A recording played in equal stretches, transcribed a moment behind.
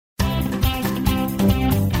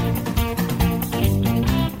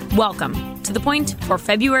Welcome to The Point for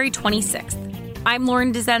February 26th. I'm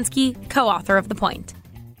Lauren Dezensky, co-author of The Point.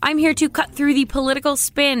 I'm here to cut through the political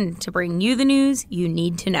spin to bring you the news you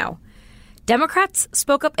need to know. Democrats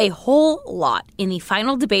spoke up a whole lot in the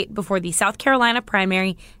final debate before the South Carolina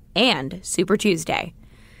primary and Super Tuesday.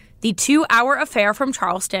 The 2-hour affair from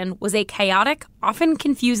Charleston was a chaotic, often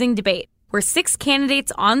confusing debate where 6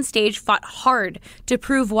 candidates on stage fought hard to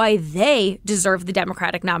prove why they deserved the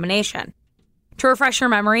Democratic nomination. To refresh your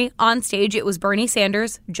memory, on stage it was Bernie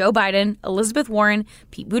Sanders, Joe Biden, Elizabeth Warren,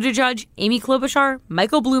 Pete Buttigieg, Amy Klobuchar,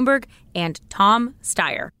 Michael Bloomberg, and Tom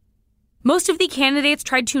Steyer. Most of the candidates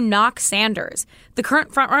tried to knock Sanders, the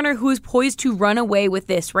current frontrunner who is poised to run away with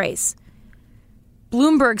this race.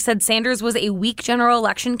 Bloomberg said Sanders was a weak general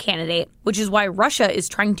election candidate, which is why Russia is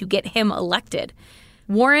trying to get him elected.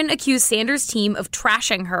 Warren accused Sanders' team of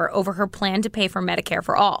trashing her over her plan to pay for Medicare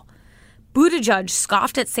for all. Buttigieg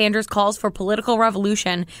scoffed at Sanders' calls for political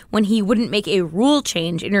revolution when he wouldn't make a rule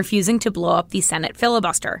change in refusing to blow up the Senate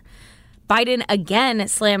filibuster. Biden again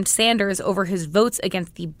slammed Sanders over his votes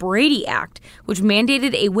against the Brady Act, which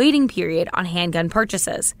mandated a waiting period on handgun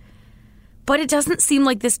purchases. But it doesn't seem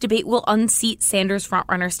like this debate will unseat Sanders'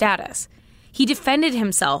 frontrunner status. He defended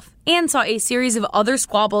himself and saw a series of other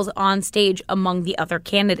squabbles on stage among the other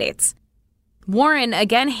candidates. Warren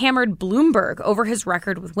again hammered Bloomberg over his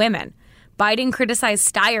record with women. Biden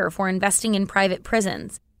criticized Steyer for investing in private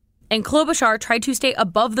prisons. And Klobuchar tried to stay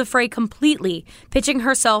above the fray completely, pitching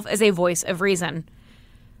herself as a voice of reason.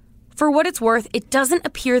 For what it's worth, it doesn't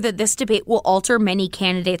appear that this debate will alter many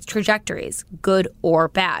candidates' trajectories, good or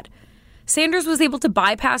bad. Sanders was able to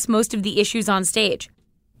bypass most of the issues on stage.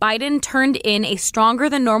 Biden turned in a stronger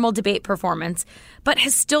than normal debate performance, but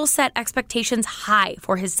has still set expectations high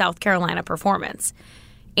for his South Carolina performance.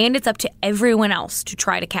 And it's up to everyone else to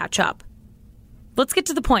try to catch up. Let's get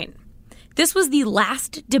to the point. This was the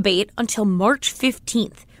last debate until March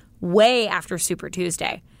 15th, way after Super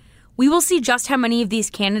Tuesday. We will see just how many of these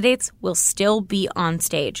candidates will still be on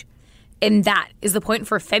stage. And that is the point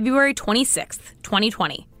for February 26th,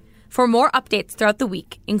 2020. For more updates throughout the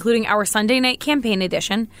week, including our Sunday night campaign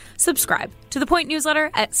edition, subscribe to The Point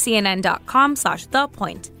newsletter at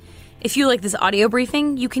cnn.com/thepoint. If you like this audio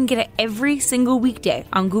briefing, you can get it every single weekday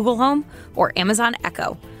on Google Home or Amazon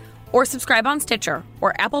Echo. Or subscribe on Stitcher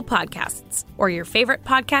or Apple Podcasts or your favorite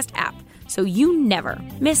podcast app so you never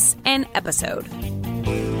miss an episode.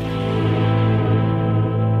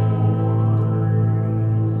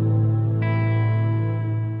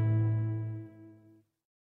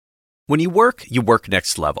 When you work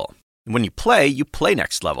next level. And when you play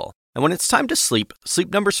next level. And when it's time to sleep,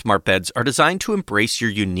 Sleep Number smart beds are designed to embrace your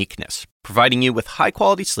uniqueness, providing you with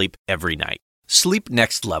high-quality sleep every night. Sleep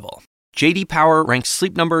next level. J.D. Power ranks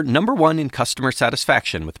Sleep Number #1 in customer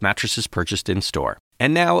satisfaction with mattresses purchased in-store.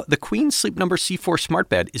 And now, the Queen Sleep Number C4 smart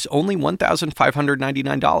bed is only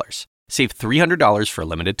 $1,599. Save $300 for a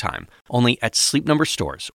limited time, only at Sleep Number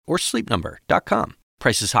stores or sleepnumber.com.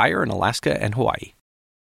 Prices higher in Alaska and Hawaii.